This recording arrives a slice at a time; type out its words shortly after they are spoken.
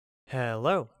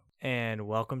Hello, and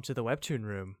welcome to the Webtoon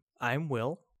Room. I'm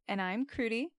Will, And I'm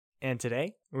Crudy. and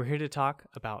today we're here to talk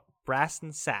about Brass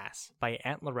and Sass by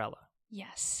Aunt Lorella.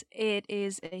 Yes, it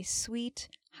is a sweet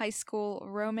high school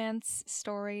romance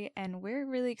story, and we're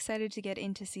really excited to get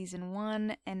into season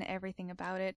 1 and everything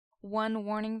about it. One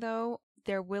warning though,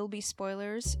 there will be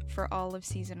spoilers for all of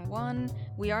season 1.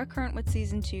 We are current with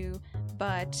season 2,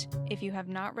 but if you have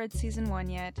not read season 1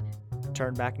 yet,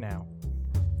 Turn back now.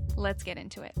 let's get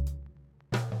into it.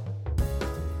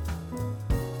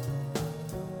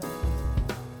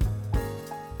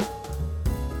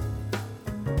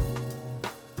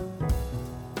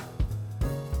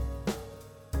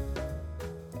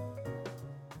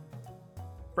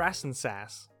 Brass and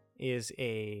Sass is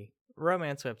a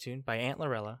romance webtoon by Aunt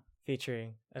Lorella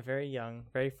featuring a very young,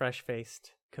 very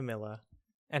fresh-faced Camilla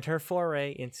and her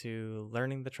foray into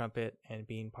learning the trumpet and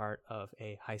being part of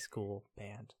a high school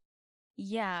band.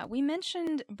 Yeah, we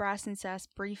mentioned Brass and Sass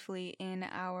briefly in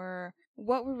our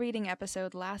What We're Reading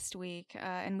episode last week,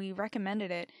 and we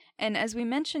recommended it. And as we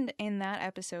mentioned in that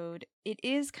episode, it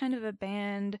is kind of a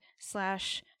band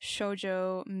slash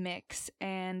shoujo mix,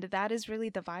 and that is really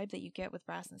the vibe that you get with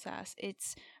Brass and Sass.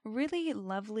 It's really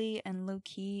lovely and low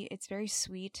key, it's very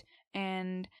sweet,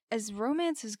 and as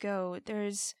romances go,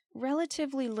 there's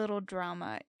relatively little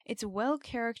drama. It's well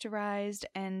characterized,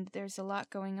 and there's a lot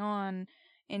going on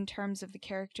in terms of the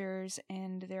characters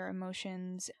and their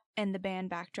emotions and the band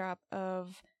backdrop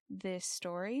of this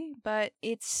story, but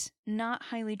it's not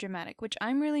highly dramatic, which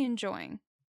I'm really enjoying.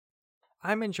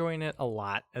 I'm enjoying it a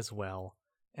lot as well,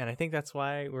 and I think that's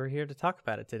why we're here to talk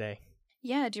about it today.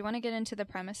 Yeah, do you want to get into the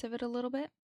premise of it a little bit?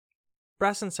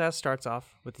 Brass and Sass starts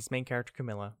off with this main character,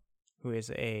 Camilla, who is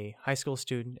a high school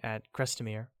student at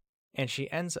Crestamere, and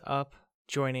she ends up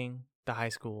joining the high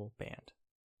school band.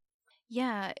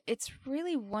 Yeah, it's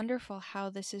really wonderful how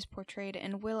this is portrayed.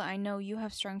 And Will, I know you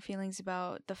have strong feelings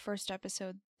about the first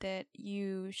episode that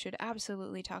you should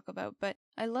absolutely talk about, but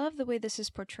I love the way this is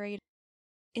portrayed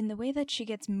in the way that she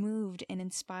gets moved and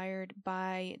inspired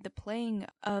by the playing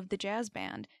of the jazz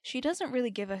band. She doesn't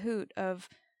really give a hoot of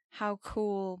how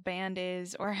cool band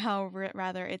is or how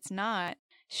rather it's not.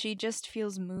 She just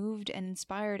feels moved and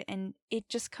inspired, and it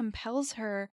just compels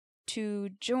her to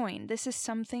join. This is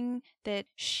something that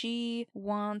she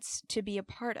wants to be a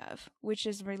part of, which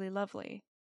is really lovely.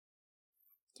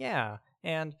 Yeah,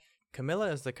 and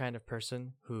Camilla is the kind of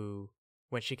person who,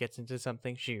 when she gets into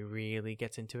something, she really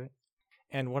gets into it.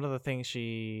 And one of the things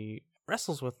she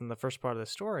wrestles with in the first part of the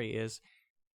story is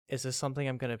this something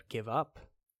I'm going to give up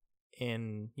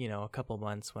in, a couple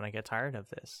months when I get tired of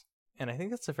this? And I think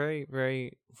that's a very,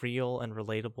 very real and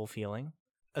relatable feeling,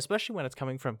 especially when it's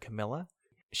coming from Camilla.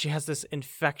 She has this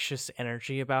infectious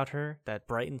energy about her that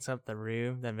brightens up the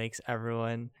room, that makes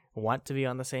everyone want to be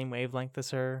on the same wavelength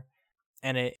as her.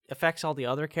 And it affects all the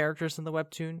other characters in the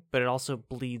webtoon, but it also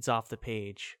bleeds off the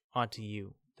page onto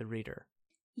you, the reader.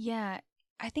 Yeah,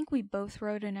 I think we both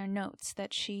wrote in our notes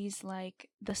that she's like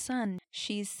the sun.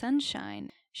 She's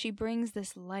sunshine. She brings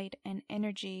this light and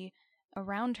energy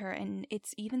around her, and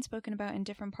it's even spoken about in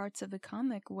different parts of the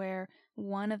comic where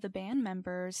one of the band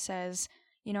members says,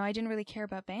 I didn't really care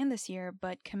about band this year,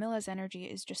 but Camilla's energy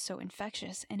is just so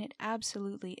infectious, and it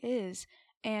absolutely is.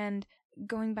 And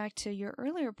going back to your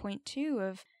earlier point, too,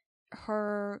 of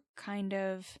her kind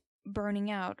of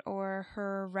burning out or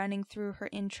her running through her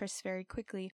interests very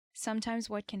quickly, sometimes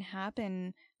what can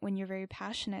happen when you're very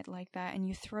passionate like that and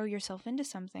you throw yourself into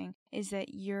something is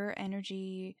that your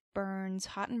energy burns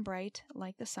hot and bright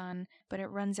like the sun, but it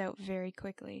runs out very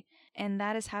quickly. And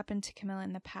that has happened to Camilla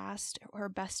in the past. Her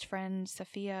best friend,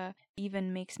 Sophia,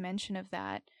 even makes mention of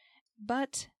that.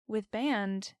 But with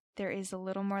band, there is a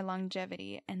little more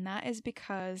longevity, and that is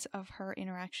because of her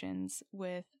interactions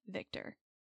with Victor.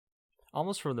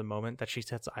 Almost from the moment that she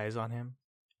sets eyes on him,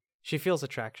 she feels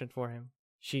attraction for him.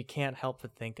 She can't help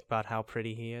but think about how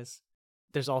pretty he is.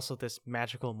 There's also this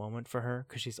magical moment for her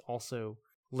because she's also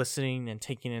listening and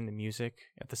taking in the music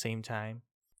at the same time.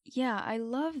 Yeah, I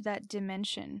love that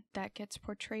dimension that gets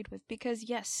portrayed with, because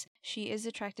yes, she is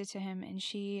attracted to him and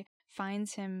she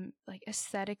finds him like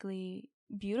aesthetically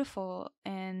beautiful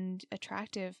and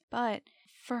attractive, but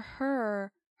for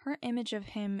her, her image of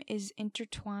him is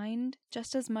intertwined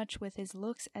just as much with his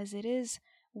looks as it is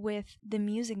with the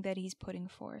music that he's putting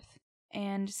forth.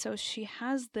 And so she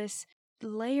has this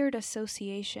layered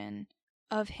association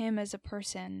of him as a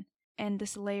person and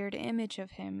this layered image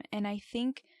of him. And I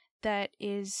think that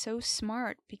is so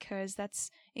smart because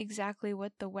that's exactly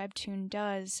what the webtoon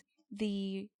does.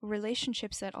 The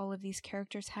relationships that all of these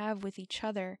characters have with each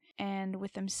other and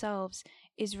with themselves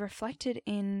is reflected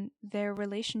in their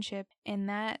relationship, and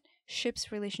that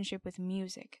ship's relationship with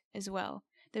music as well.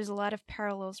 There's a lot of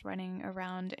parallels running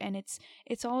around, and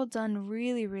it's all done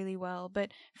really, really well.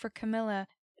 But for Camilla,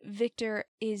 Victor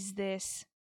is this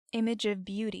image of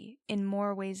beauty in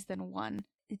more ways than one.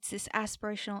 It's this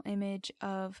aspirational image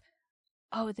of,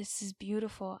 oh, this is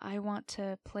beautiful. I want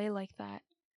to play like that.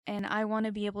 And I want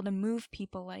to be able to move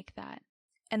people like that.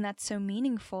 And that's so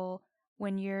meaningful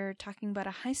when you're talking about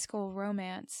a high school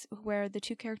romance where the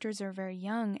two characters are very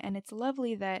young. And it's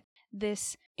lovely that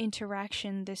this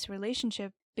interaction, this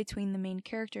relationship between the main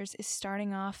characters is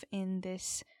starting off in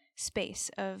this space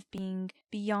of being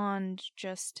beyond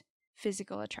just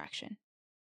physical attraction.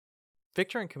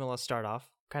 Victor and Camilla start off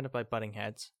kind of by butting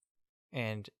heads,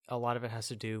 and a lot of it has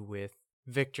to do with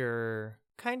Victor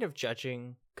kind of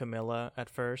judging Camilla at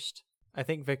first. I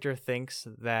think Victor thinks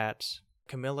that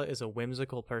Camilla is a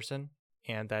whimsical person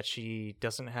and that she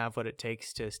doesn't have what it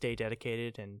takes to stay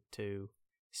dedicated and to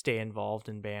stay involved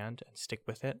in band and stick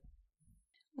with it.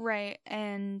 Right,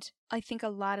 and I think a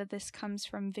lot of this comes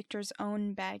from Victor's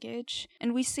own baggage.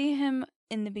 And we see him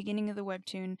in the beginning of the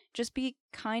webtoon just be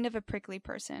kind of a prickly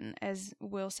person. As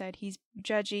Will said, he's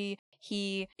judgy,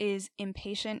 he is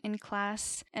impatient in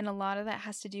class, and a lot of that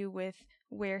has to do with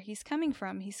where he's coming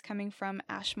from. He's coming from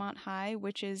Ashmont High,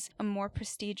 which is a more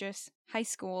prestigious high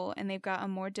school, and they've got a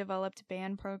more developed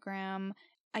band program.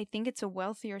 I think it's a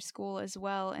wealthier school as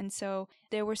well, and so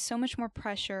there was so much more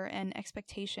pressure and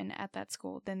expectation at that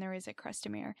school than there is at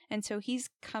Crestamere. And so he's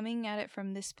coming at it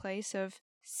from this place of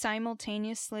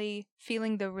simultaneously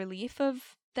feeling the relief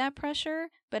of that pressure,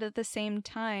 but at the same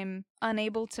time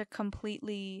unable to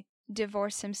completely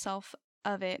divorce himself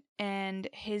of it, and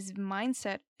his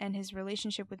mindset and his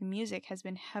relationship with music has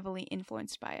been heavily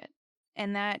influenced by it.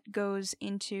 And that goes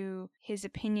into his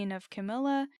opinion of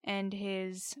Camilla and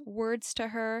his words to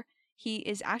her. He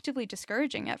is actively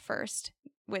discouraging at first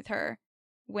with her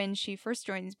when she first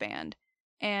joins band.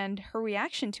 And her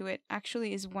reaction to it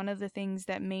actually is one of the things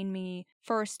that made me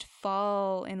first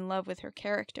fall in love with her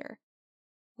character.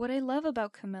 What I love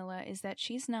about Camilla is that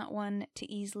she's not one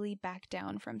to easily back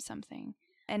down from something.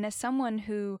 And as someone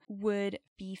who would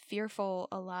be fearful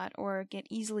a lot or get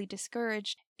easily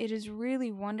discouraged, it is really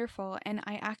wonderful. And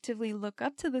I actively look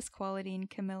up to this quality in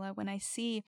Camilla when I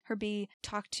see her be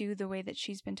talked to the way that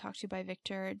she's been talked to by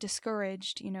Victor,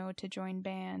 discouraged, to join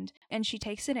band. And she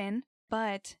takes it in,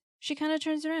 but she kind of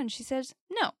turns around. She says,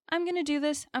 no, I'm going to do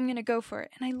this. I'm going to go for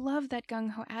it. And I love that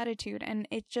gung-ho attitude. And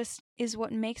it just is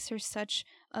what makes her such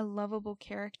a lovable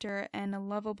character and a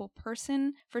lovable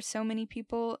person for so many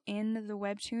people in the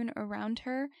webtoon around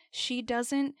her. She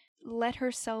doesn't let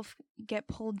herself get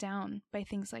pulled down by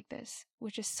things like this,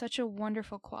 which is such a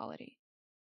wonderful quality.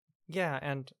 Yeah,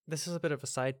 and this is a bit of a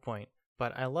side point,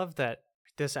 but I love that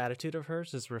this attitude of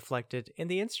hers is reflected in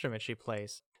the instrument she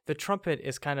plays. The trumpet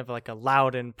is kind of like a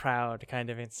loud and proud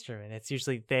kind of instrument. It's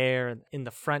usually there in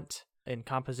the front in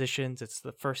compositions. It's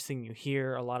the first thing you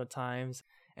hear a lot of times,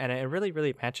 and it really,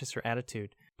 really matches her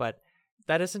attitude. But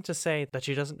that isn't to say that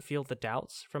she doesn't feel the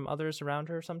doubts from others around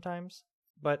her sometimes,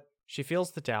 but she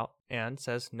feels the doubt and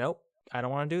says, nope, I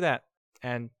don't want to do that,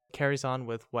 and carries on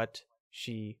with what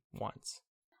she wants.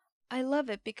 I love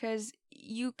it because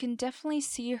you can definitely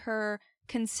see her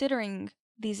considering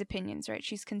these opinions, right?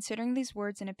 She's considering these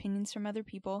words and opinions from other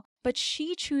people, but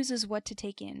she chooses what to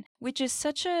take in, which is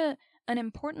such an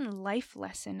important life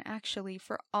lesson, actually,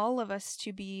 for all of us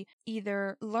to be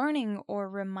either learning or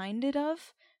reminded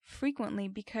of frequently,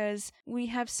 because we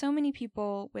have so many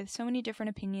people with so many different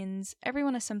opinions.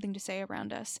 Everyone has something to say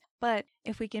around us. But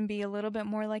if we can be a little bit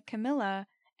more like Camilla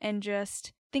and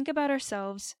just think about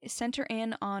ourselves, center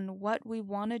in on what we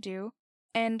want to do,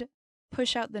 and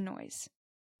push out the noise.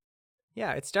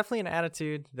 Yeah, it's definitely an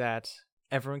attitude that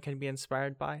everyone can be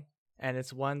inspired by, and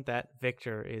it's one that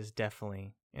Victor is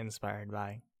definitely inspired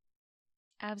by.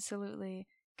 Absolutely.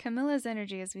 Camilla's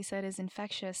energy, as we said, is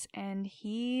infectious, and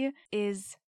he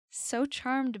is so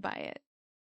charmed by it.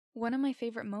 One of my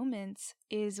favorite moments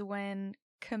is when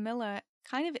Camilla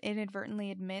kind of inadvertently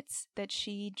admits that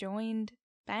she joined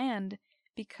band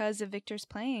because of Victor's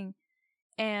playing,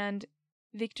 and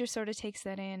Victor sort of takes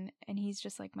that in, and he's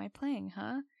just like, my playing,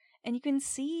 huh? And you can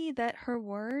see that her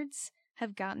words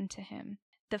have gotten to him.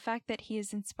 The fact that he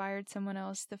has inspired someone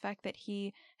else, the fact that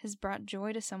he has brought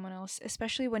joy to someone else,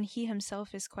 especially when he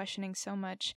himself is questioning so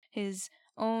much his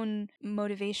own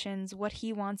motivations, what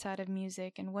he wants out of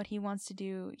music and what he wants to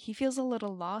do. He feels a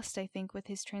little lost, I think, with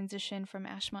his transition from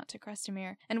Ashmont to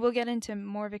Crestamere. And we'll get into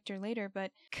more Victor later,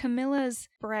 but Camilla's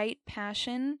bright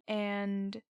passion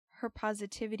and her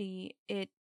positivity, it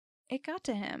got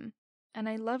to him. And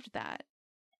I loved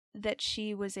that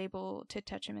she was able to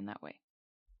touch him in that way.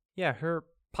 Yeah, her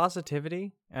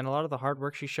positivity and a lot of the hard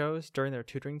work she shows during their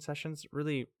tutoring sessions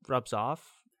really rubs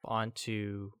off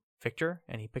onto Victor,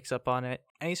 and he picks up on it,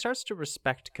 and he starts to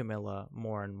respect Camilla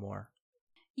more and more.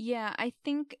 Yeah, I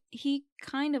think he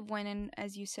kind of went in,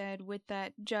 as you said, with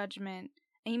that judgment.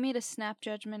 And he made a snap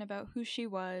judgment about who she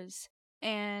was,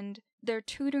 and their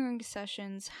tutoring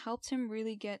sessions helped him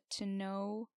really get to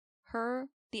know her,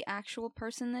 the actual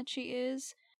person that she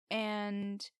is,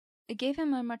 and it gave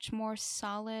him a much more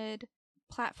solid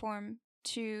platform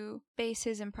to base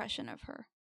his impression of her.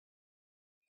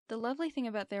 The lovely thing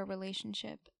about their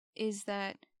relationship is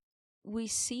that we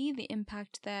see the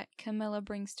impact that Camilla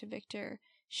brings to Victor.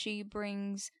 She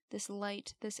brings this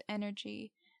light, this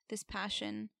energy, this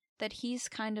passion that he's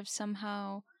kind of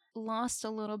somehow lost a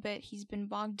little bit. He's been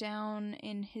bogged down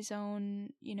in his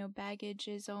own, baggage,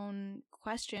 his own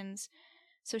questions.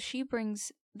 So she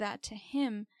brings that to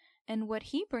him. And what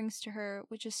he brings to her,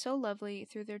 which is so lovely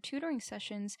through their tutoring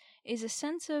sessions, is a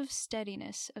sense of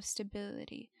steadiness, of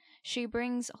stability. She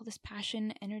brings all this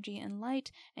passion, energy, and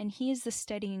light, and he is the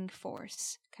steadying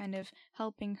force, kind of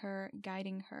helping her,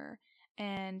 guiding her.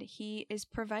 And he is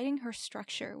providing her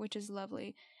structure, which is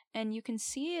lovely. And you can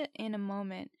see it in a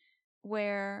moment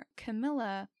where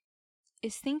Camilla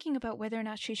is thinking about whether or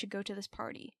not she should go to this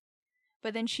party.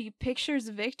 But then she pictures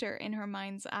Victor in her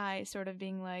mind's eye, sort of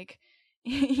being like,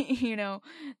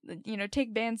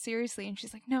 take band seriously. And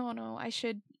she's like, no, I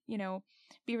should,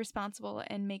 be responsible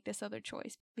and make this other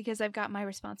choice because I've got my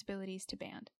responsibilities to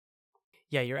band.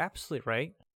 Yeah, you're absolutely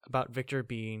right about Victor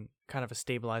being kind of a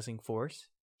stabilizing force.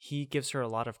 He gives her a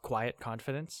lot of quiet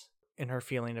confidence in her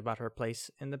feeling about her place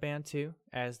in the band too,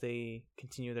 as they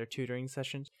continue their tutoring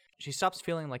sessions. She stops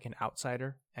feeling like an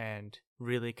outsider and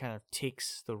really kind of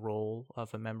takes the role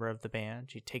of a member of the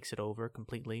band. She takes it over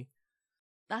completely.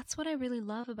 That's what I really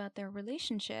love about their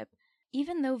relationship.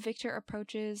 Even though Victor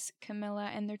approaches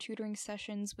Camilla and their tutoring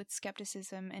sessions with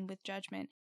skepticism and with judgment,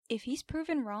 if he's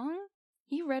proven wrong,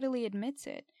 he readily admits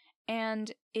it.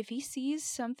 And if he sees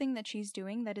something that she's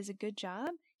doing that is a good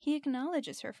job, he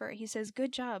acknowledges her for it. He says,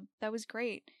 "Good job. That was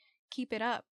great. Keep it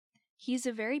up." He's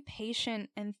a very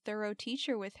patient and thorough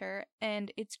teacher with her, and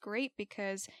it's great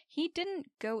because he didn't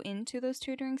go into those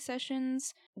tutoring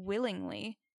sessions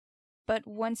willingly. But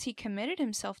once he committed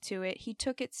himself to it, he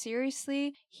took it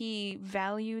seriously, he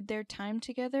valued their time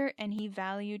together, and he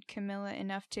valued Camilla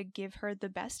enough to give her the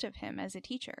best of him as a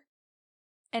teacher.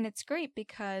 And it's great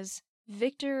because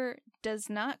Victor does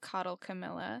not coddle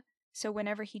Camilla, so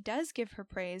whenever he does give her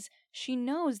praise, she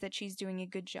knows that she's doing a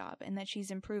good job and that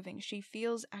she's improving. She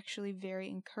feels actually very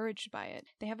encouraged by it.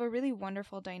 They have a really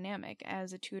wonderful dynamic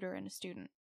as a tutor and a student.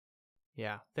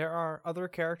 Yeah, there are other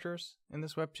characters in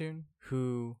this webtoon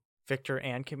who Victor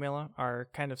and Camilla are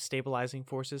kind of stabilizing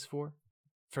forces for.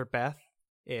 For Beth,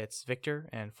 it's Victor,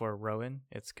 and for Rowan,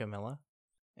 it's Camilla.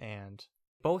 And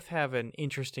both have an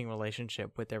interesting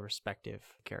relationship with their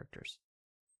respective characters.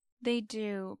 They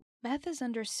do. Beth is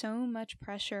under so much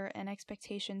pressure and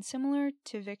expectation, similar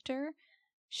to Victor.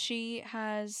 She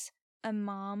has a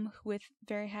mom with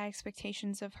very high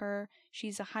expectations of her.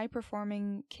 She's a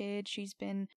high-performing kid. She's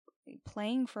been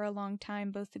playing for a long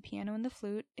time, both the piano and the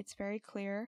flute. It's very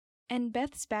clear. And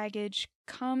Beth's baggage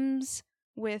comes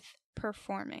with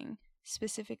performing.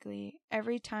 Specifically,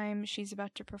 every time she's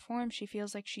about to perform, she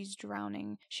feels like she's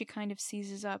drowning. She kind of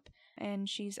seizes up and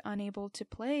she's unable to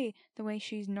play the way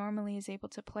she normally is able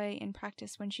to play in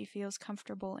practice when she feels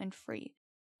comfortable and free.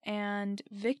 And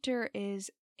Victor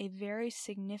is a very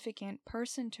significant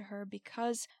person to her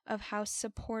because of how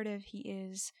supportive he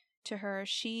is to her.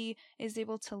 She is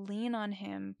able to lean on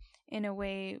him in a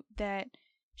way that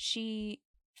she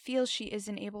feels she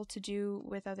isn't able to do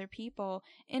with other people.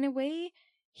 In a way,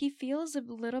 he feels a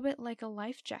little bit like a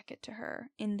life jacket to her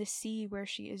in the sea where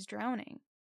she is drowning.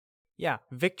 Yeah,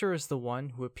 Victor is the one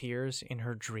who appears in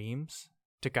her dreams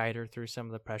to guide her through some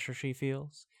of the pressure she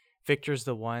feels. Victor's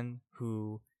the one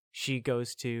who she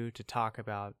goes to talk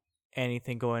about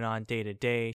anything going on day to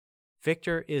day.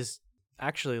 Victor is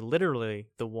actually literally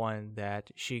the one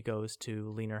that she goes to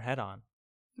lean her head on.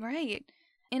 Right.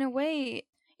 In a way,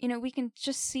 we can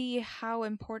just see how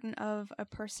important of a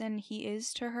person he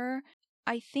is to her.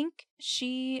 I think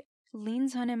she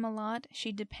leans on him a lot.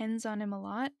 She depends on him a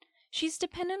lot. She's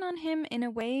dependent on him in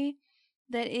a way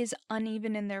that is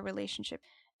uneven in their relationship.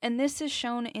 And this is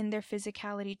shown in their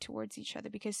physicality towards each other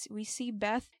because we see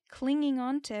Beth clinging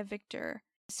on to Victor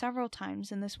several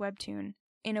times in this webtoon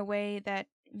in a way that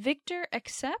Victor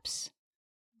accepts,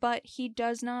 but he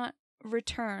does not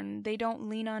return. They don't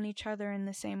lean on each other in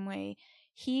the same way.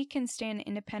 He can stand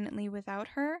independently without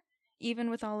her, even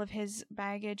with all of his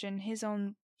baggage and his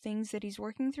own things that he's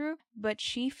working through, but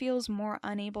she feels more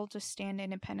unable to stand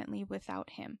independently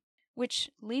without him. Which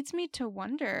leads me to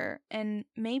wonder, and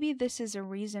maybe this is a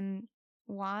reason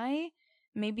why.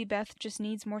 Maybe Beth just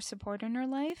needs more support in her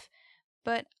life,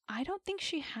 but I don't think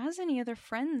she has any other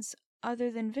friends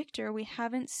other than Victor. We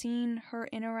haven't seen her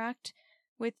interact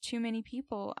with too many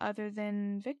people other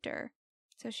than Victor.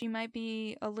 So she might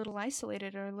be a little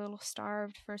isolated or a little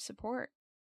starved for support.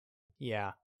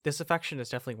 Yeah, this affection is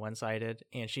definitely one-sided,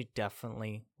 and she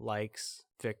definitely likes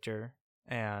Victor,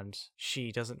 and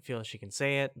she doesn't feel she can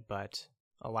say it, but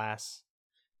alas,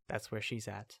 that's where she's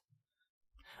at.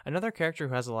 Another character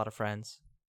who has a lot of friends,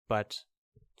 but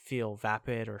feel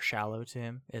vapid or shallow to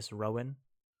him, is Rowan.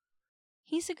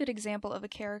 He's a good example of a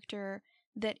character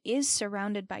that is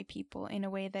surrounded by people in a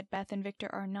way that Beth and Victor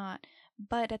are not,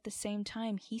 but at the same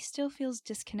time, he still feels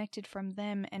disconnected from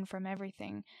them and from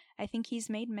everything. I think he's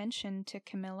made mention to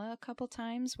Camilla a couple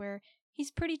times where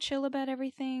he's pretty chill about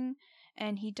everything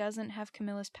and he doesn't have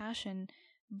Camilla's passion,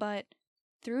 but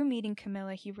through meeting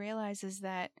Camilla, he realizes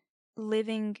that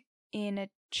living in a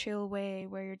chill way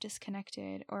where you're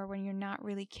disconnected or when you're not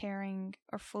really caring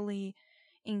or fully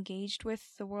engaged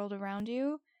with the world around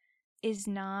you is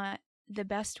not the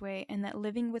best way, and that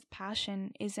living with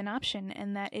passion is an option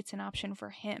and that it's an option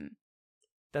for him.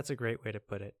 That's a great way to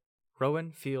put it.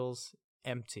 Rowan feels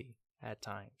empty at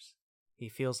times. He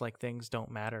feels like things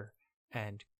don't matter,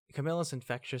 and Camilla's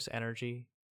infectious energy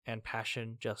and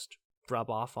passion just rub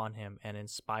off on him and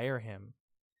inspire him.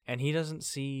 And he doesn't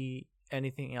see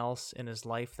anything else in his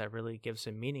life that really gives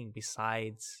him meaning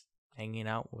besides hanging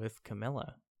out with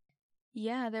Camilla.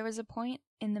 Yeah, there was a point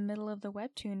in the middle of the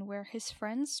webtoon where his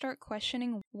friends start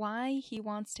questioning why he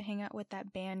wants to hang out with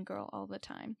that band girl all the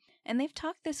time. And they've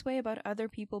talked this way about other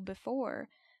people before,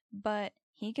 but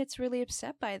he gets really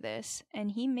upset by this,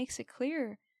 and he makes it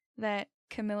clear that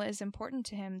Camilla is important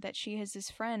to him, that she is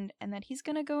his friend, and that he's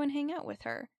gonna go and hang out with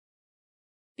her.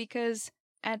 Because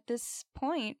at this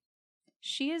point,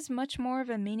 she is much more of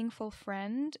a meaningful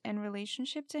friend and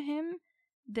relationship to him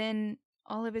than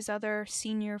all of his other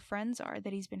senior friends are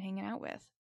that he's been hanging out with.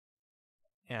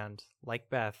 And like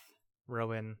Beth,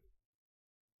 Rowan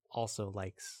also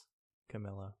likes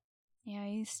Camilla. Yeah,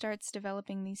 he starts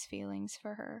developing these feelings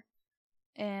for her.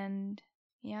 And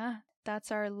yeah,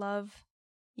 that's our love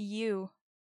U.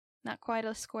 Not quite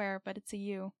a square, but it's a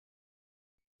U.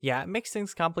 Yeah, it makes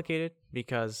things complicated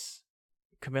because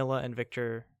Camilla and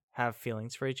Victor have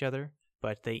feelings for each other,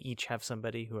 but they each have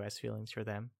somebody who has feelings for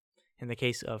them. In the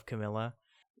case of Camilla,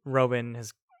 Rowan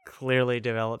has clearly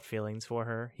developed feelings for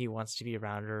her. He wants to be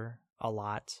around her a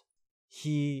lot.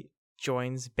 He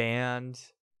joins band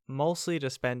mostly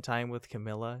to spend time with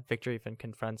Camilla. Victor even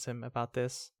confronts him about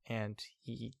this, and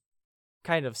he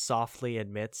kind of softly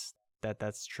admits that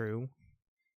that's true.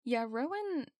 Yeah,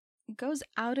 Rowan goes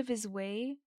out of his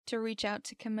way to reach out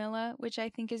to Camilla, which I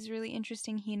think is really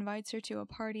interesting. He invites her to a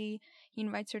party, he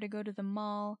invites her to go to the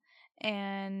mall,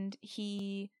 and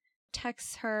he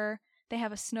texts her. They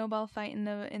have a snowball fight in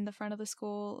the front of the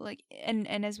school, like, and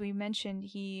as we mentioned,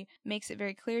 he makes it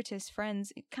very clear to his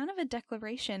friends, kind of a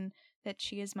declaration that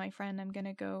she is my friend, I'm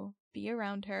gonna go be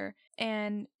around her.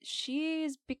 And she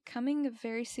is becoming a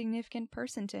very significant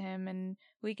person to him, and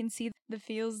we can see the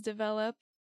feels develop.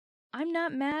 I'm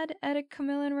not mad at a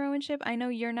Camilla and Rowan ship. I know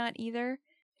you're not either.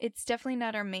 It's definitely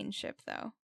not our main ship,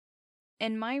 though.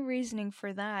 And my reasoning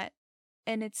for that,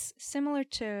 and it's similar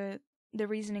to the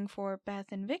reasoning for Beth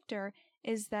and Victor,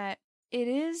 is that it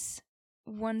is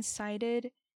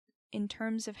one-sided in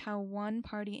terms of how one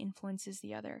party influences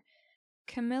the other.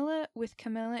 With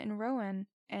Camilla and Rowan,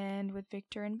 and with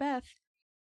Victor and Beth,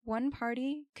 one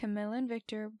party, Camilla and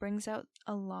Victor, brings out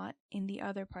a lot in the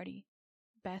other party,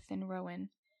 Beth and Rowan.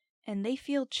 And they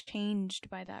feel changed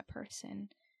by that person.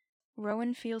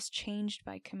 Rowan feels changed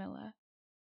by Camilla,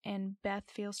 and Beth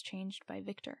feels changed by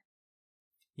Victor.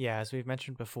 Yeah, as we've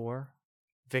mentioned before,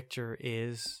 Victor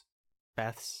is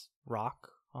Beth's rock,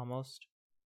 almost.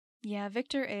 Yeah,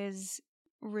 Victor is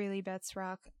really Beth's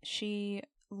rock. She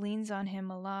leans on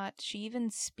him a lot. She even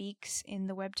speaks in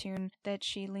the webtoon that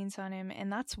she leans on him,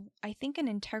 and that's, I think, an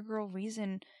integral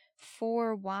reason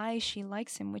for why she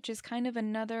likes him, which is kind of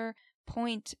another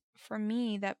point for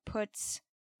me that puts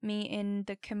me in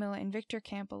the Camilla and Victor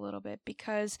camp a little bit,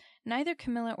 because neither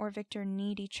Camilla or Victor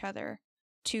need each other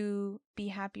to be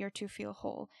happy or to feel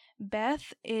whole.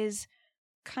 Beth is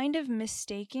kind of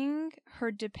mistaking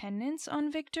her dependence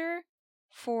on Victor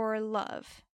for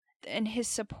love and his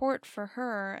support for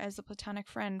her as a platonic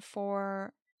friend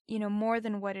for, more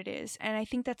than what it is. And I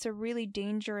think that's a really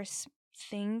dangerous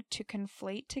thing to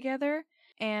conflate together.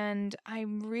 And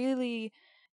I'm really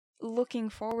looking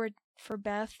forward for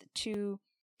Beth to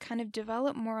kind of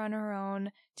develop more on her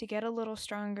own, to get a little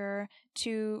stronger,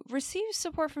 to receive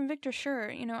support from Victor. Sure,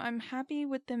 I'm happy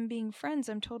with them being friends.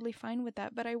 I'm totally fine with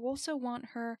that. But I also want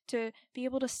her to be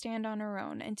able to stand on her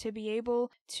own and to be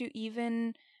able to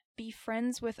even be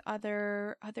friends with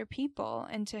other people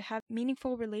and to have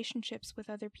meaningful relationships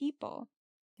with other people.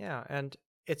 Yeah, and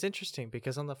it's interesting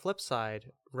because on the flip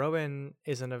side, Rowan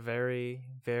is in a very,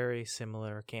 very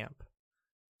similar camp.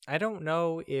 I don't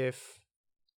know if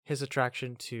his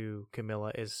attraction to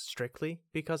Camilla is strictly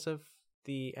because of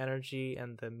the energy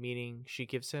and the meaning she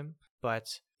gives him,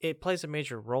 but it plays a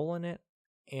major role in it.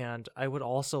 And I would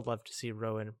also love to see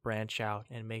Rowan branch out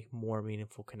and make more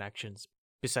meaningful connections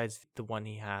besides the one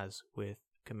he has with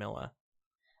Camilla.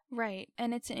 Right,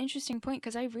 and it's an interesting point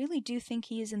because I really do think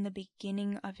he is in the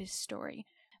beginning of his story.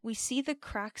 We see the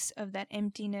cracks of that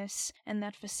emptiness and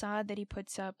that facade that he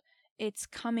puts up. It's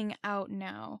coming out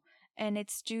now, and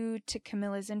it's due to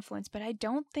Camilla's influence, but I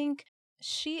don't think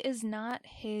she is not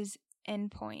his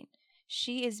endpoint.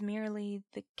 She is merely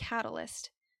the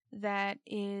catalyst that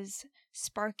is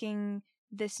sparking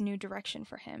this new direction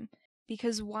for him.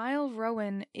 Because while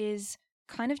Rowan is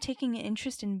kind of taking an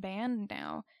interest in band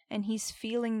now, and he's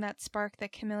feeling that spark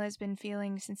that Camilla has been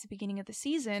feeling since the beginning of the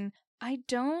season, I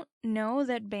don't know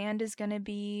that band is going to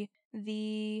be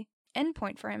the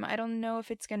endpoint for him. I don't know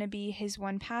if it's going to be his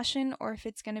one passion or if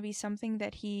it's going to be something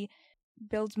that he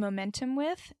builds momentum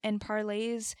with and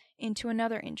parlays into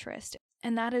another interest.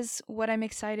 And that is what I'm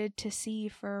excited to see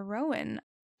for Rowan.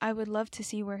 I would love to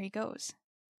see where he goes.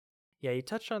 Yeah, you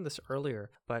touched on this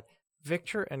earlier, but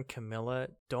Victor and Camilla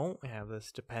don't have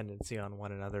this dependency on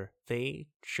one another. They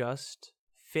just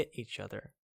fit each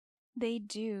other. They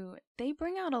do. They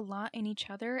bring out a lot in each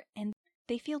other and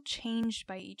they feel changed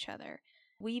by each other.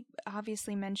 We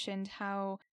obviously mentioned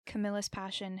how Camilla's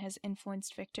passion has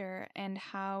influenced Victor and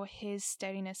how his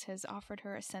steadiness has offered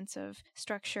her a sense of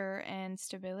structure and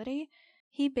stability.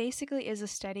 He basically is a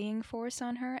steadying force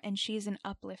on her and she's an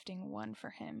uplifting one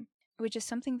for him, which is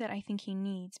something that I think he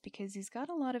needs because he's got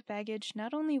a lot of baggage,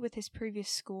 not only with his previous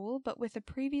school, but with a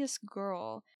previous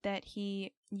girl that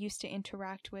he used to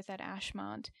interact with at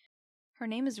Ashmont. Her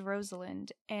name is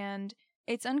Rosalind, and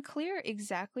it's unclear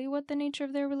exactly what the nature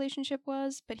of their relationship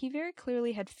was, but he very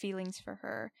clearly had feelings for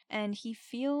her, and he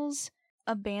feels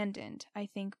abandoned, I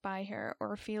think, by her,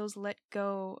 or feels let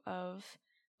go of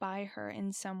by her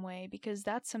in some way, because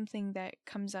that's something that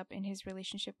comes up in his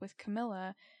relationship with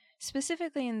Camilla,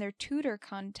 specifically in their tutor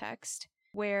context,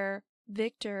 where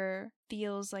Victor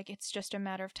feels like it's just a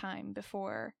matter of time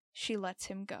before she lets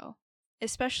him go.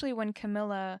 Especially when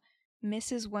Camilla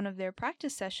misses one of their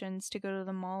practice sessions to go to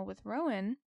the mall with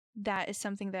Rowan, that is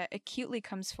something that acutely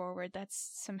comes forward. That's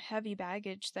some heavy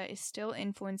baggage that is still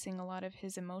influencing a lot of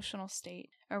his emotional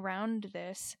state around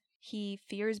this. He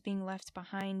fears being left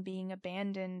behind, being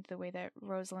abandoned the way that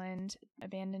Rosalind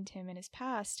abandoned him in his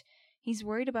past. He's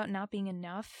worried about not being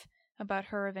enough, about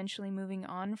her eventually moving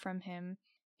on from him,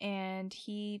 and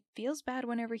he feels bad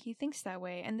whenever he thinks that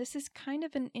way. And this is kind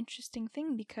of an interesting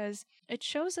thing because it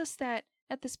shows us that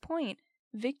at this point,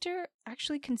 Victor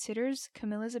actually considers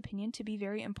Camilla's opinion to be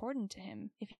very important to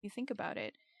him, if you think about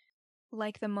it.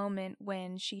 Like the moment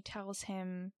when she tells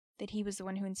him that he was the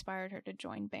one who inspired her to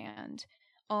join band.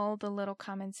 All the little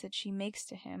comments that she makes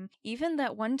to him. Even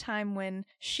that one time when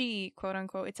she, quote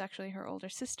unquote, it's actually her older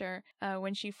sister,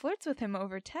 when she flirts with him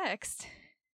over text,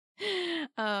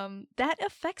 that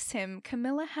affects him.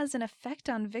 Camilla has an effect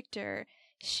on Victor.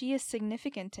 She is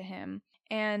significant to him.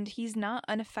 And he's not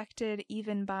unaffected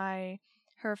even by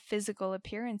her physical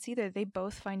appearance either. They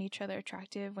both find each other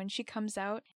attractive. When she comes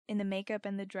out in the makeup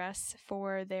and the dress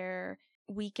for their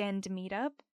weekend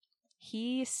meetup,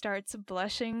 he starts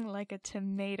blushing like a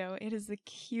tomato. It is the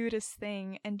cutest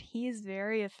thing, and he is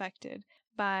very affected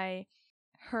by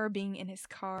her being in his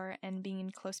car and being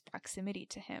in close proximity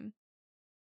to him.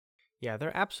 Yeah,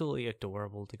 they're absolutely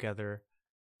adorable together.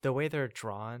 The way they're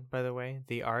drawn, by the way,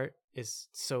 the art is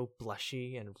so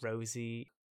blushy and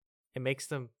rosy. It makes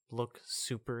them look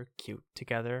super cute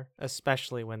together,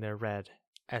 especially when they're red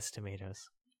as tomatoes.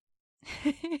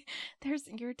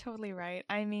 You're totally right.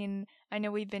 I mean, I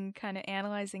know we've been kind of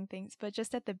analyzing things, but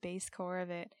just at the base core of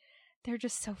it, they're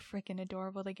just so freaking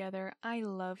adorable together. I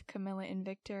love Camilla and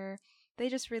Victor. They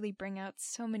just really bring out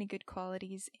so many good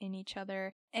qualities in each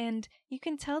other, and you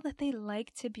can tell that they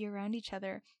like to be around each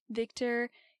other. Victor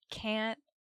can't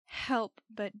help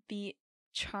but be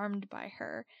charmed by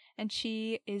her, and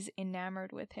she is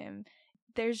enamored with him.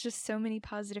 There's just so many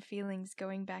positive feelings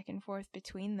going back and forth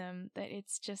between them that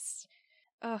it's just,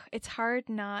 it's hard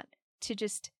not to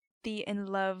just be in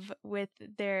love with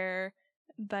their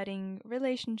budding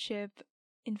relationship,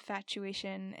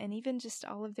 infatuation, and even just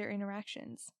all of their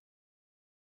interactions.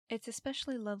 It's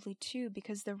especially lovely too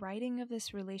because the writing of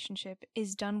this relationship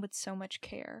is done with so much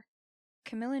care.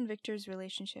 Camilla and Victor's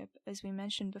relationship, as we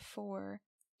mentioned before,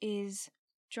 is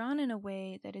drawn in a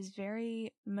way that is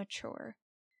very mature.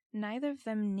 Neither of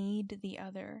them need the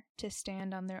other to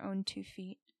stand on their own 2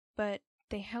 feet, but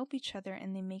they help each other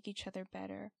and they make each other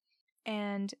better.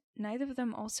 And neither of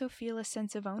them also feel a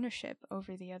sense of ownership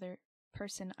over the other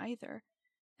person either.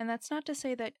 And that's not to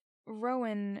say that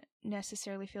Rowan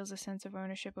necessarily feels a sense of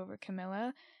ownership over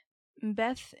Camilla.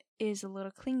 Beth is a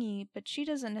little clingy, but she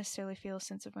doesn't necessarily feel a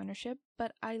sense of ownership.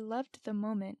 But I loved the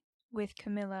moment with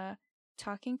Camilla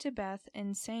talking to Beth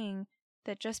and saying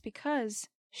that just because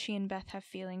she and Beth have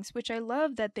feelings, which I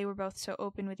love that they were both so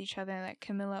open with each other and that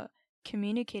Camilla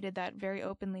communicated that very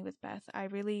openly with Beth. I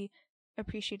really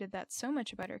appreciated that so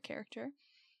much about her character.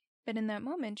 But in that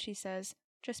moment, she says,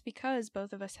 just because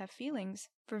both of us have feelings,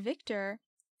 for Victor,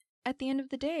 at the end of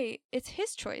the day, it's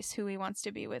his choice who he wants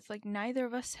to be with. Like, neither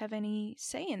of us have any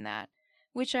say in that,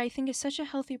 which I think is such a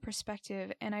healthy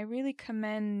perspective. And I really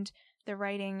commend the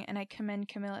writing and I commend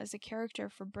Camilla as a character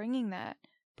for bringing that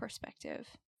perspective.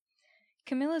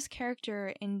 Camilla's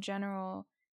character in general,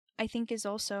 I think, is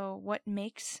also what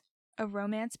makes a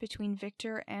romance between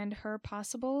Victor and her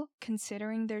possible,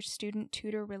 considering their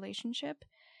student-tutor relationship.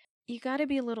 You gotta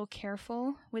be a little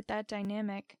careful with that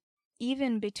dynamic,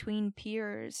 even between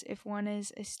peers, if one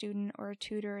is a student or a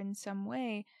tutor in some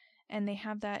way, and they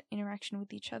have that interaction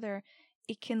with each other,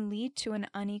 it can lead to an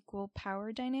unequal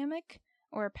power dynamic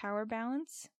or a power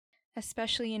balance,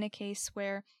 especially in a case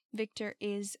where Victor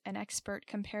is an expert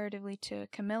comparatively to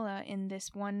Camilla in this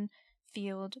one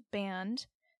field band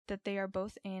that they are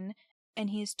both in, and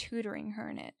he is tutoring her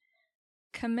in it.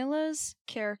 Camilla's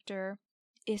character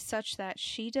is such that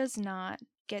she does not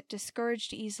get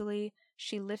discouraged easily.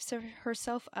 She lifts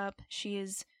herself up. She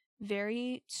is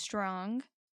very strong.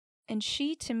 And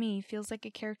she, to me, feels like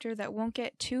a character that won't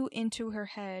get too into her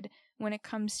head when it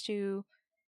comes to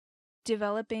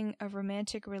developing a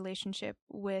romantic relationship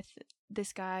with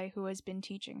this guy who has been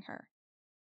teaching her.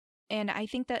 And I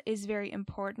think that is very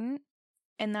important.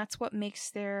 And that's what makes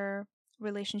their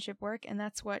relationship work. And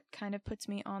that's what kind of puts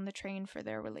me on the train for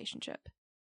their relationship.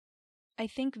 I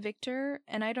think Victor,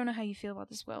 and I don't know how you feel about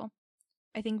this, Will,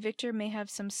 I think Victor may have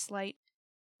some slight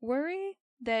worry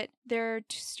that their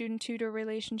student-tutor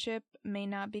relationship may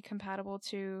not be compatible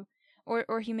to,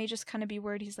 or he may just kind of be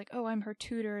worried. He's like, oh, I'm her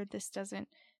tutor. This doesn't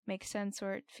make sense,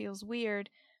 or it feels weird.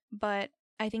 But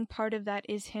I think part of that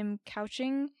is him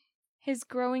couching his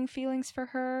growing feelings for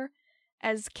her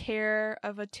as care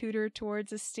of a tutor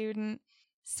towards a student.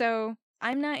 So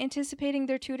I'm not anticipating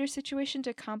their tutor situation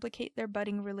to complicate their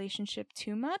budding relationship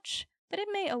too much, but it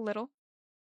may a little.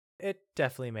 It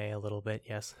definitely may a little bit,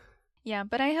 yes. Yeah,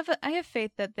 but I have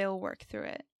faith that they'll work through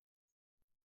it.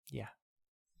 Yeah.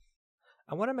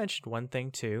 I want to mention one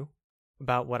thing, too,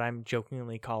 about what I'm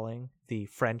jokingly calling the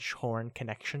French horn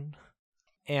connection.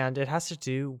 And it has to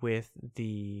do with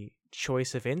the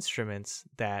choice of instruments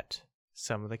that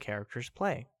some of the characters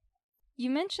play.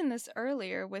 You mentioned this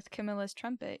earlier with Camilla's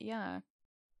trumpet, yeah.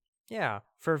 Yeah,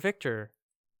 for Victor,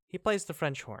 he plays the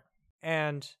French horn.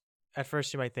 And at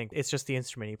first you might think it's just the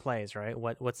instrument he plays, right?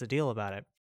 What's the deal about it?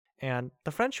 And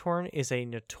the French horn is a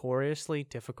notoriously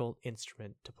difficult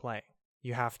instrument to play.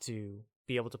 You have to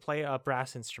be able to play a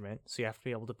brass instrument, so you have to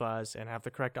be able to buzz and have the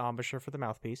correct embouchure for the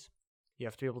mouthpiece. You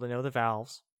have to be able to know the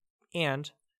valves. And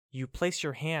you place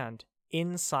your hand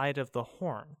inside of the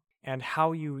horn. And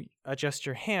how you adjust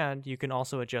your hand, you can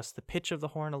also adjust the pitch of the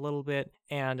horn a little bit,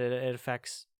 and it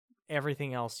affects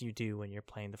everything else you do when you're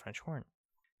playing the French horn.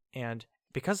 And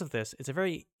because of this, it's a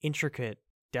very intricate,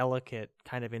 delicate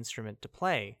kind of instrument to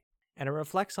play. And it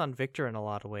reflects on Victor in a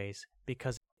lot of ways,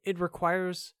 because it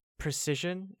requires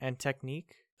precision and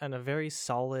technique and a very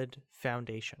solid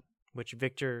foundation, which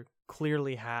Victor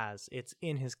clearly has. It's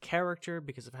in his character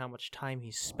because of how much time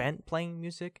he spent playing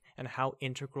music and how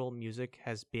integral music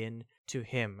has been to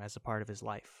him as a part of his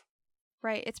life.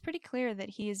 Right, it's pretty clear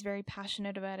that he is very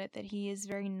passionate about it, that he is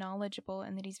very knowledgeable,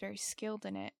 and that he's very skilled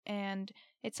in it. And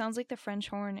it sounds like the French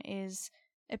horn is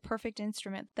a perfect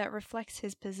instrument that reflects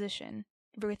his position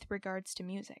with regards to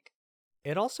music.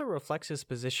 It also reflects his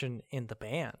position in the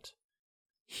band.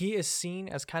 He is seen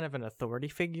as kind of an authority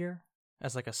figure,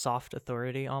 as like a soft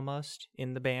authority almost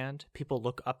in the band. People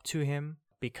look up to him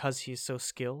because he's so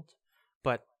skilled.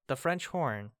 But the French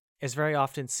horn is very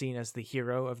often seen as the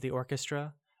hero of the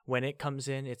orchestra. When it comes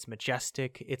in, it's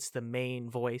majestic, it's the main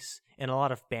voice. In a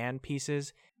lot of band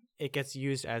pieces, it gets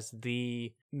used as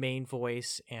the main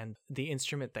voice and the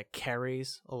instrument that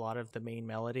carries a lot of the main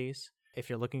melodies. If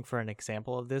you're looking for an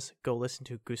example of this, go listen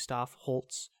to Gustav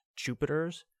Holst's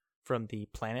Jupiters from the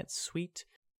Planets Suite.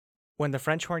 When the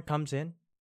French horn comes in,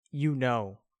 you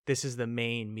know this is the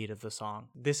main meat of the song.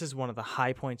 This is one of the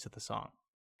high points of the song.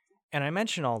 And I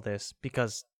mention all this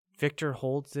because Victor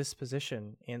holds this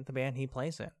position in the band he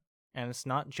plays in. And it's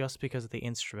not just because of the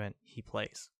instrument he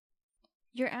plays.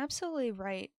 You're absolutely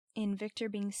right in Victor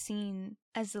being seen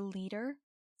as a leader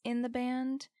in the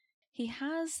band. He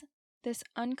has this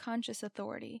unconscious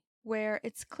authority where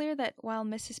it's clear that while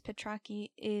Mrs.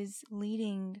 Petracchi is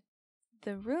leading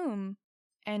the room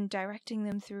and directing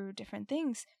them through different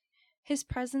things, his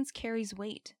presence carries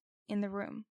weight in the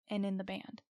room and in the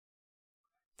band.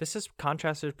 This is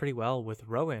contrasted pretty well with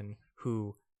Rowan,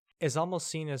 who is almost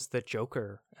seen as the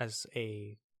Joker, as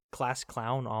a class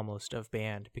clown almost of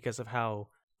band because of how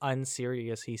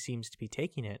unserious he seems to be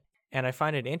taking it. And I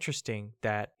find it interesting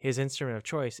that his instrument of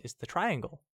choice is the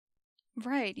triangle.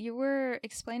 Right, you were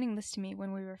explaining this to me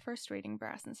when we were first reading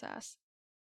Brass and Sass.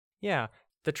 Yeah,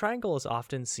 the triangle is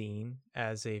often seen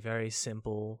as a very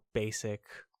simple, basic,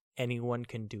 anyone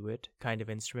can do it kind of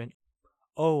instrument.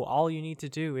 Oh, all you need to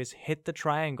do is hit the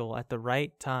triangle at the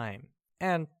right time.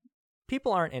 And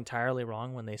people aren't entirely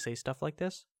wrong when they say stuff like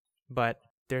this, but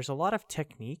there's a lot of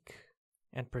technique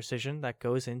and precision that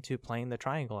goes into playing the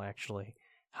triangle, actually.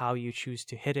 How you choose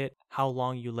to hit it, how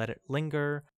long you let it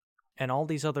linger, and all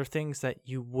these other things that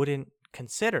you wouldn't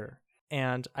consider.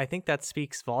 And I think that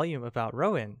speaks volume about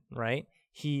Rowan, right?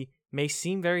 He may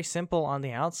seem very simple on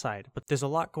the outside, but there's a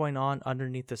lot going on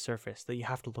underneath the surface that you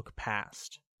have to look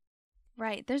past.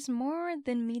 Right, there's more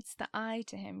than meets the eye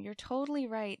to him. You're totally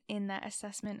right in that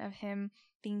assessment of him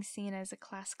being seen as a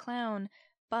class clown,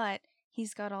 but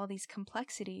he's got all these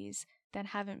complexities that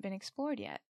haven't been explored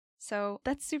yet. So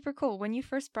that's super cool. When you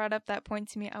first brought up that point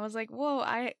to me, I was like, whoa,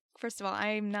 first of all,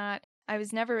 I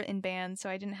was never in band, so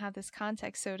I didn't have this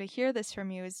context. So to hear this from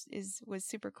you was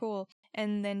super cool.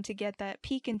 And then to get that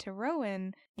peek into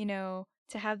Rowan, to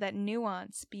have that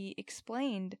nuance be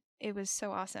explained, it was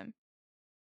so awesome.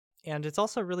 And it's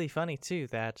also really funny, too,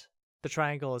 that the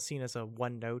triangle is seen as a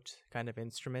one-note kind of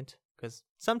instrument, because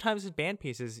sometimes in band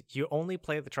pieces, you only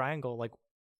play the triangle, like,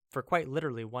 for quite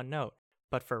literally one note.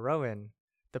 But for Rowan,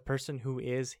 the person who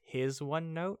is his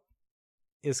one note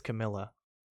is Camilla.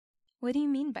 What do you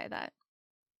mean by that?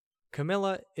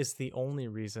 Camilla is the only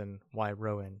reason why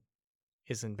Rowan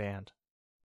is in band.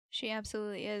 She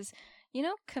absolutely is.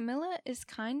 Camilla is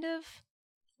kind of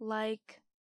like,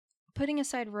 putting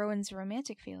aside Rowan's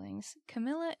romantic feelings,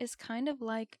 Camilla is kind of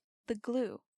like the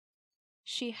glue.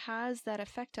 She has that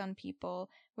effect on people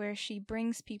where she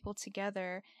brings people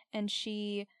together and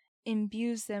she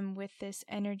imbues them with this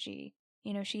energy.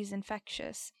 She's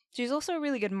infectious. She's also a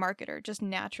really good marketer. Just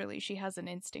naturally, she has an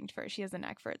instinct for it. She has a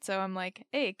knack for it. So I'm like,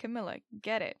 hey, Camilla,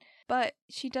 get it. But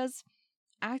she does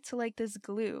act like this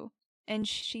glue, and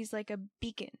she's like a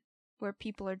beacon where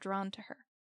people are drawn to her.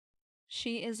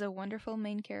 She is a wonderful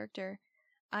main character.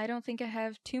 I don't think I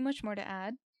have too much more to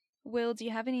add. Will, do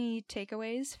you have any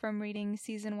takeaways from reading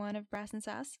season 1 of Brass and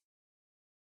Sass?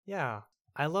 Yeah,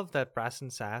 I love that Brass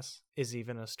and Sass is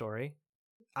even a story.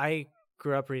 I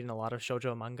grew up reading a lot of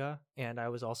shoujo manga, and I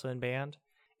was also in band.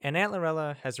 And Aunt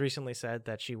Lorella has recently said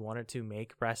that she wanted to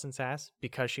make Brass and Sass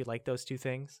because she liked those two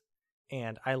things.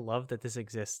 And I love that this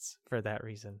exists for that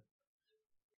reason.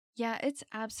 Yeah, it's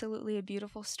absolutely a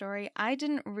beautiful story. I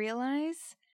didn't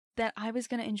realize that I was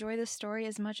going to enjoy this story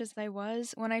as much as I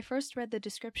was when I first read the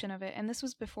description of it. And this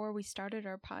was before we started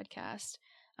our podcast.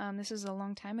 This was a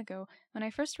long time ago. When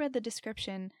I first read the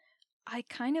description, I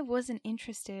kind of wasn't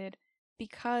interested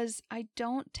because I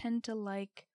don't tend to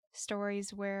like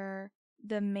stories where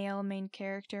the male main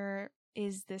character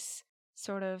is this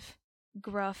sort of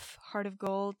gruff, heart of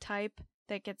gold type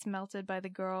that gets melted by the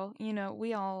girl.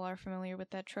 We all are familiar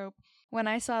with that trope. When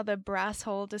I saw the brass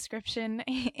hole description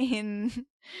in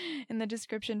the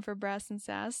description for Brass and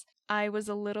Sass, I was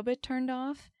a little bit turned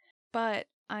off, but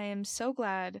I am so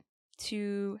glad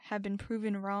to have been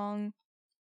proven wrong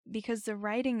because the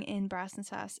writing in Brass and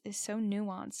Sass is so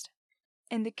nuanced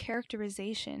and the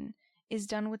characterization is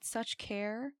done with such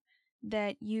care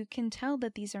that you can tell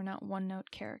that these are not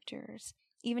one-note characters.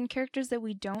 Even characters that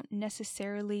we don't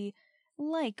necessarily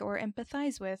like or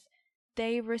empathize with,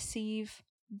 they receive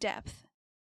depth.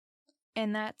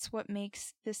 And that's what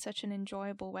makes this such an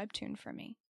enjoyable webtoon for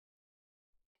me.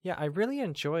 Yeah, I really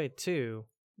enjoyed, too.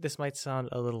 This might sound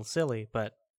a little silly,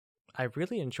 but I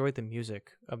really enjoyed the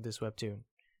music of this webtoon.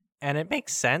 And it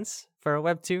makes sense for a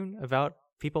webtoon about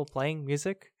people playing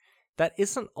music. That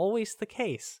isn't always the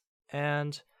case.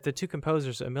 And the two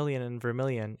composers, Emilian and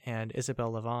Vermilion and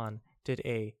Isabel Levon, did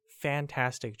a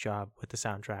fantastic job with the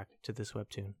soundtrack to this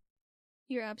webtoon.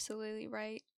 You're absolutely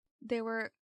right. There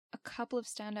were a couple of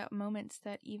standout moments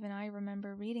that even I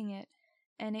remember reading it,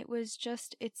 and it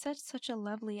sets such a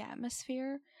lovely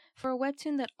atmosphere for a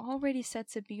webtoon that already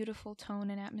sets a beautiful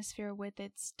tone and atmosphere with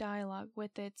its dialogue,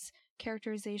 with its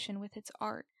characterization, with its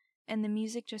art, and the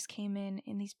music just came in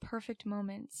these perfect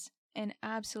moments and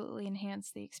absolutely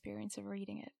enhanced the experience of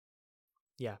reading it.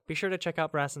 Yeah, be sure to check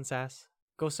out Brass and Sass.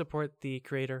 Go support the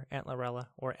creator, Aunt Lorella,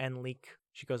 or N-Leak.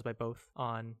 She goes by both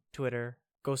on Twitter.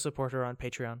 Go support her on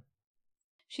Patreon.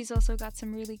 She's also got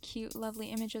some really cute, lovely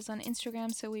images on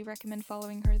Instagram, so we recommend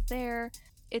following her there.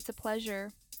 It's a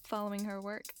pleasure following her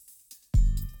work.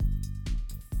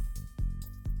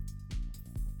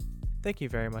 Thank you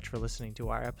very much for listening to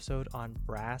our episode on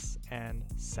Brass and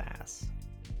Sass.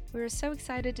 We were so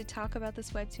excited to talk about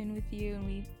this webtoon with you,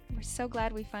 and we're so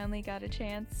glad we finally got a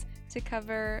chance to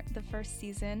cover the first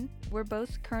season. We're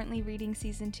both currently reading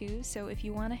season 2, so if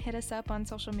you want to hit us up on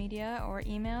social media or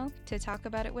email to talk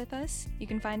about it with us, you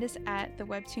can find us at the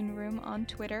Webtoon Room on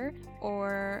Twitter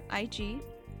or IG,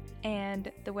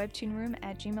 and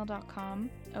thewebtoonroom@gmail.com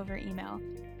over email.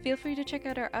 Feel free to check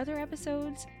out our other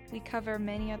episodes. We cover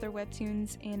many other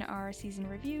webtoons in our season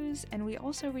reviews, and we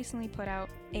also recently put out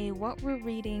a What We're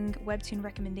Reading webtoon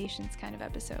recommendations kind of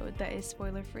episode that is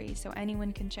spoiler-free, so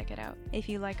anyone can check it out. If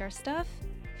you like our stuff,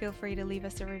 feel free to leave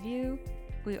us a review.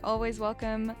 We always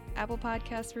welcome Apple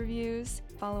Podcast reviews.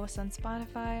 Follow us on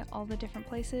Spotify, all the different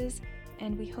places,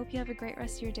 and we hope you have a great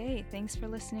rest of your day. Thanks for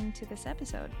listening to this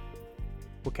episode.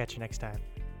 We'll catch you next time.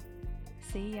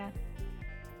 See ya.